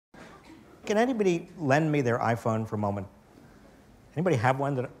Can anybody lend me their iPhone for a moment? Anybody have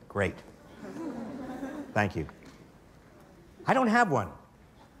one? Great. Thank you. I don't have one,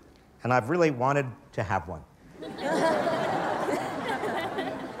 and I've really wanted to have one.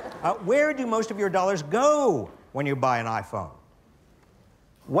 Where do most of your dollars go when you buy an iPhone?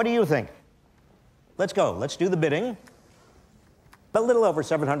 What do you think? Let's go. Let's do the bidding. A little over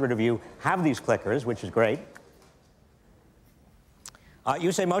 700 of you have these clickers, which is great.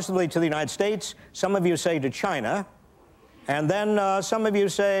 You say mostly to the United States. Some of you say to China. And then some of you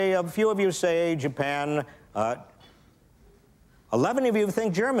say, a few of you say Japan. 11 of you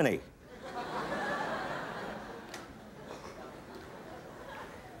think Germany.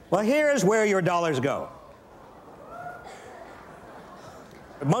 Well, here's where your dollars go.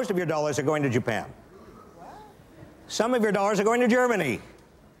 Most of your dollars are going to Japan. Some of your dollars are going to Germany.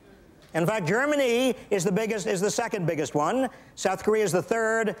 In fact, Germany is the second biggest one. South Korea is the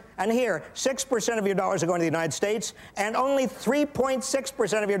third. And here, 6% of your dollars are going to the United States, and only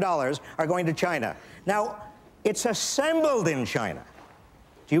 3.6% of your dollars are going to China. Now, it's assembled in China.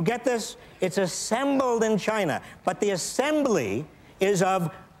 Do you get this? It's assembled in China. But the assembly is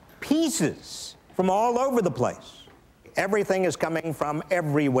of pieces from all over the place. Everything is coming from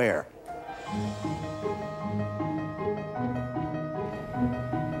everywhere.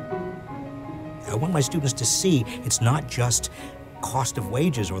 I want my students to see it's not just cost of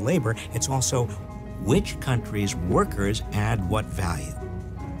wages or labor, it's also which country's workers add what value.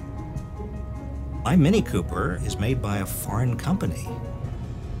 My Mini Cooper is made by a foreign company.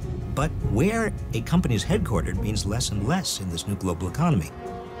 But where a company is headquartered means less and less in this new global economy.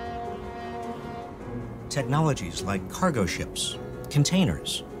 Technologies like cargo ships,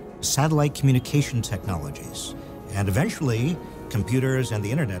 containers, satellite communication technologies, and eventually computers and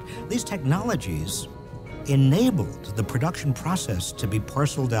the internet, these technologies enabled the production process to be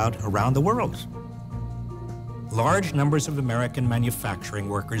parceled out around the world. Large numbers of American manufacturing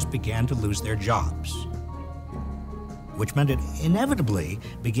workers began to lose their jobs, which meant it inevitably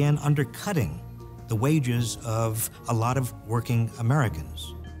began undercutting the wages of a lot of working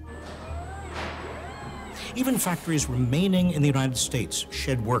Americans. Even factories remaining in the United States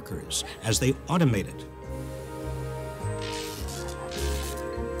shed workers as they automated.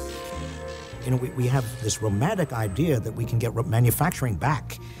 You know, we have this romantic idea that we can get manufacturing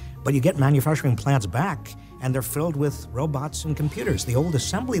back, but you get manufacturing plants back and they're filled with robots and computers. The old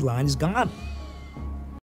assembly line is gone.